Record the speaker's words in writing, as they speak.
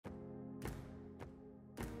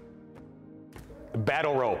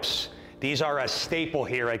Battle ropes. These are a staple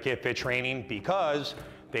here at Get Fit Training because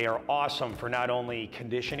they are awesome for not only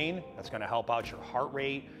conditioning, that's gonna help out your heart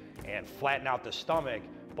rate and flatten out the stomach,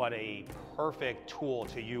 but a perfect tool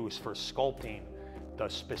to use for sculpting the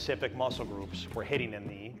specific muscle groups we're hitting in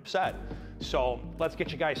the set. So let's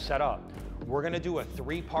get you guys set up. We're gonna do a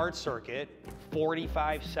 3-part circuit,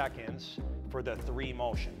 45 seconds for the 3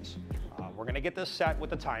 motions. We're gonna get this set with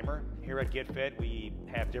the timer. Here at Get Fit, we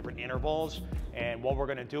have different intervals, and what we're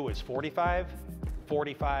gonna do is 45,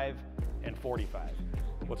 45, and 45.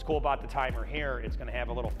 What's cool about the timer here, it's gonna have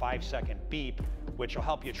a little 5-second beep, which will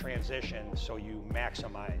help you transition so you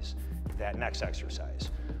maximize that next exercise.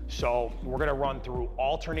 So we're gonna run through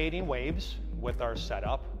alternating waves with our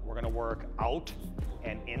setup. We're gonna work out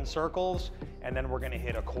and in circles, and then we're gonna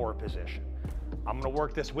hit a core position. I'm gonna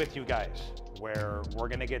work this with you guys, where we're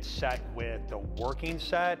gonna get set with the working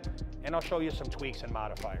set, and I'll show you some tweaks and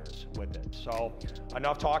modifiers with it. So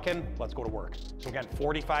enough talking, let's go to work. So again,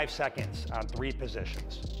 45 seconds on 3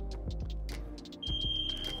 positions.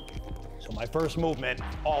 So my first movement,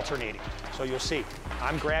 alternating. So you'll see,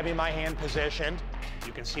 I'm grabbing my hand position.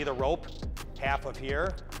 You can see the rope, half of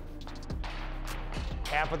here,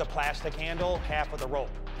 half of the plastic handle, half of the rope.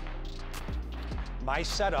 My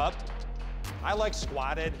setup, I like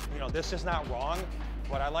squatted. You know, this is not wrong,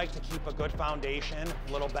 but I like to keep a good foundation,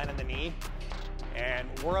 a little bend in the knee. And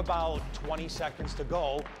we're about 20 seconds to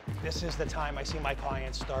go. This is the time I see my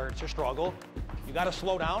clients start to struggle. You gotta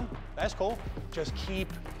slow down, that's cool. Just keep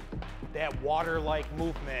that water-like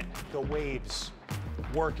movement, the waves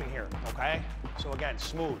working here, okay? So again,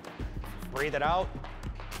 smooth. Breathe it out.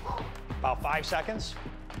 About 5 seconds.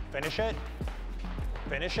 Finish it.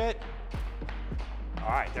 Finish it. All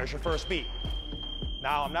right, there's your first beat.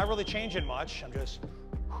 Now, I'm not really changing much. I'm just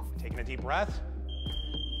taking a deep breath.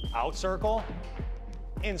 Out circle,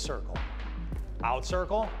 in circle. Out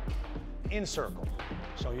circle, in circle.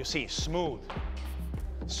 So you see, smooth,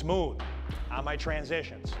 smooth on my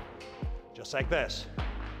transitions. Just like this.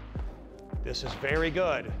 This is very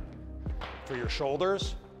good for your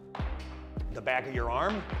shoulders, the back of your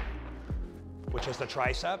arm, which is the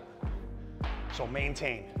tricep. So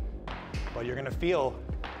maintain. But you're gonna feel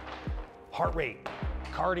heart rate,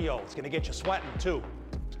 cardio. It's gonna get you sweating too.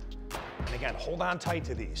 And again, hold on tight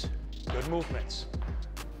to these. Good movements.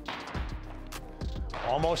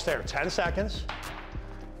 Almost there, 10 seconds.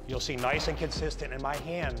 You'll see nice and consistent, and my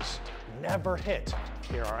hands never hit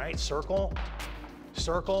here, all right? Circle,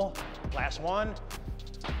 circle, last one.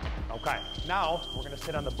 Okay, now we're gonna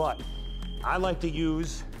sit on the butt. I like to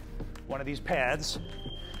use one of these pads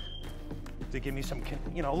to give me some,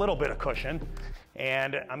 you know, a little bit of cushion.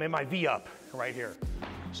 And I'm in my V-up right here.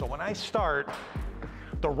 So when I start,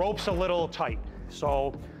 the rope's a little tight.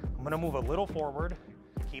 So I'm gonna move a little forward,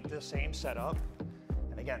 keep this same setup.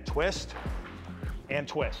 And again, twist and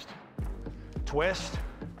twist. Twist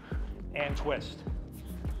and twist.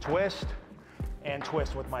 Twist and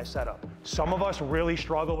twist with my setup. Some of us really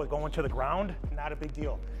struggle with going to the ground, not a big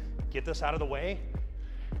deal. Get this out of the way,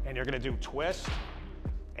 and you're gonna do twist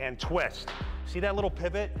and twist. See that little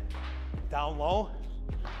pivot down low?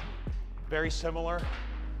 Very similar,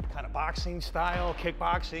 kind of boxing style,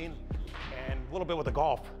 kickboxing, and a little bit with a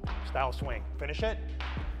golf style swing. Finish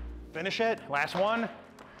it, last one,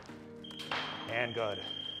 and good.